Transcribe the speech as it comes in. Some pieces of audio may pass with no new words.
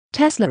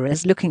Tesla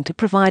is looking to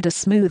provide a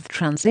smooth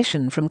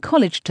transition from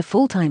college to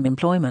full-time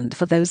employment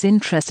for those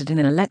interested in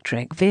an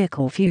electric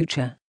vehicle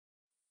future.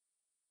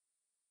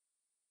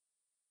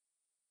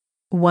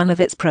 One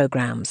of its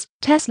programs,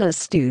 Tesla's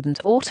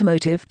Student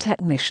Automotive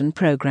Technician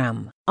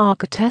Program,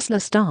 aka Tesla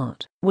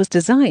START, was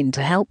designed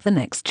to help the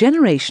next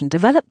generation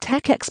develop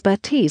tech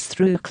expertise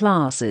through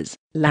classes,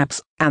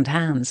 labs, and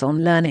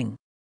hands-on learning.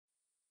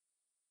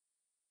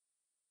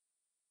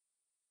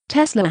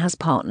 Tesla has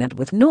partnered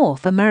with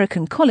North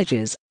American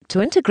colleges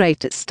to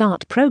integrate its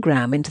START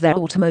program into their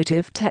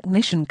automotive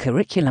technician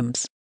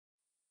curriculums.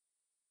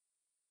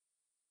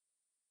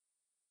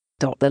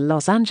 The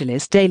Los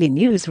Angeles Daily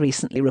News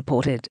recently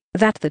reported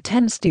that the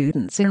 10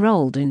 students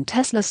enrolled in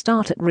Tesla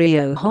START at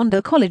Rio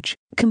Hondo College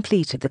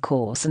completed the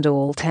course, and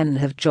all 10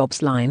 have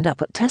jobs lined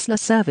up at Tesla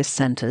service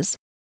centers.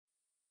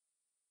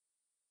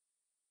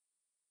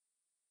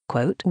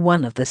 Quote,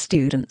 one of the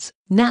students,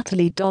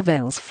 Natalie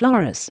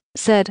Dovales-Flores,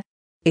 said,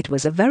 "It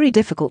was a very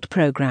difficult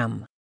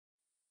program.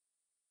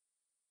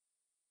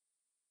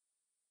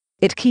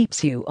 It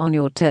keeps you on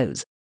your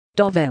toes."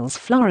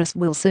 Dovales-Flores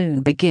will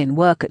soon begin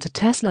work at a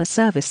Tesla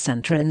service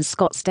center in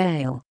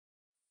Scottsdale.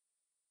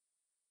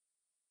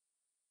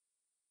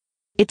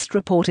 It's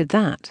reported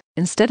that,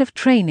 instead of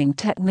training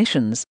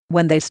technicians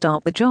when they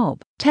start the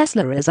job,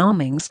 Tesla is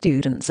arming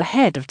students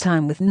ahead of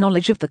time with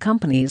knowledge of the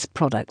company's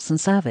products and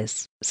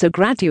service, so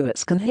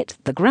graduates can hit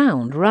the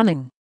ground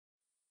running.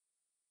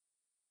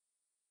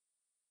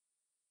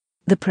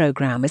 The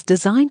program is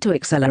designed to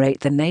accelerate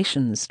the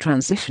nation's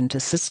transition to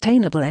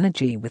sustainable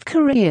energy with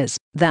careers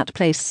that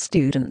place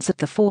students at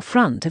the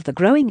forefront of the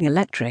growing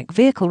electric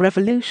vehicle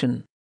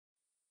revolution.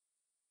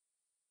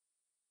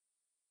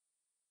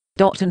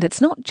 And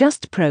it's not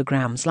just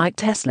programs like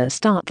Tesla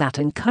START that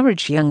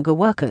encourage younger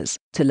workers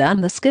to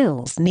learn the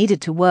skills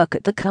needed to work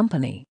at the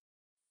company.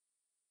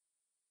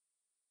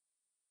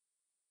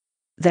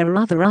 There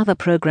are other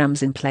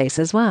programs in place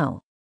as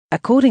well.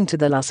 According to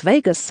the Las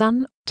Vegas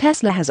Sun,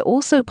 Tesla has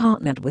also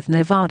partnered with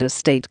Nevada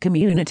State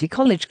Community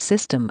College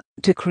System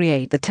to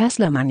create the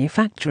Tesla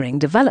Manufacturing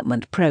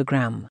Development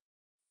Program.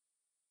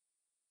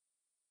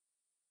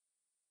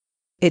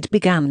 It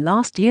began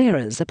last year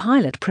as a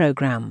pilot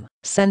program,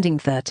 sending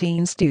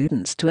 13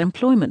 students to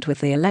employment with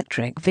the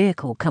electric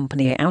vehicle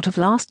company out of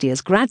last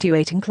year's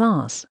graduating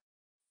class.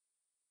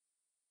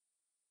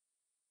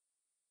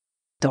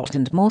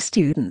 And more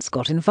students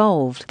got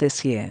involved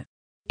this year.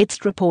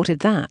 It's reported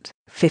that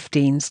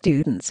 15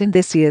 students in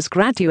this year's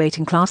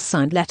graduating class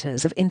signed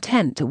letters of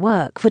intent to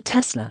work for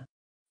Tesla.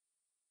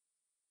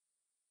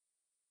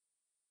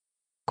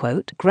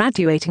 Quote,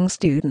 graduating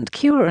student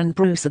Kieran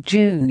Bruce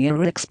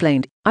Jr.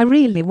 explained, "I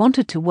really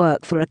wanted to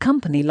work for a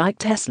company like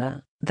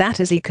Tesla that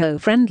is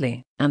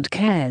eco-friendly and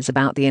cares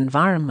about the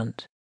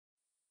environment.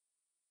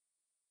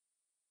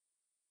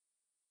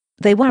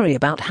 They worry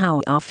about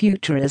how our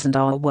future is and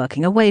are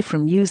working away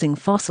from using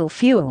fossil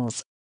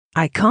fuels.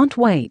 I can't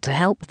wait to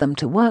help them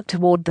to work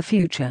toward the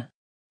future."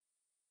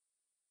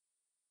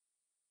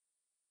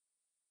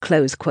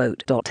 Close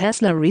quote.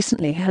 Tesla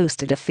recently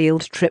hosted a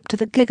field trip to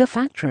the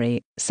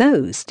Gigafactory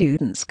so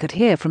students could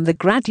hear from the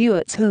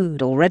graduates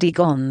who'd already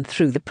gone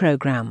through the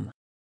program.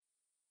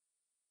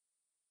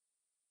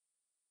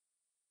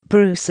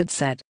 Bruce had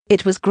said,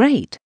 "It was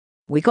great.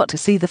 We got to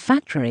see the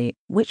factory,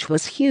 which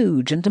was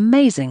huge and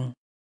amazing.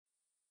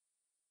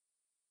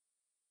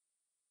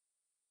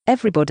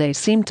 Everybody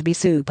seemed to be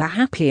super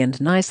happy and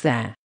nice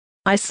there.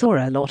 I saw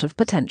a lot of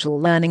potential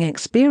learning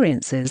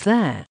experiences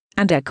there,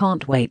 and I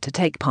can't wait to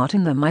take part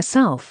in them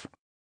myself."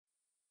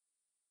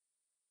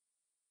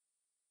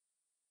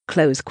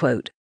 Close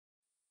quote.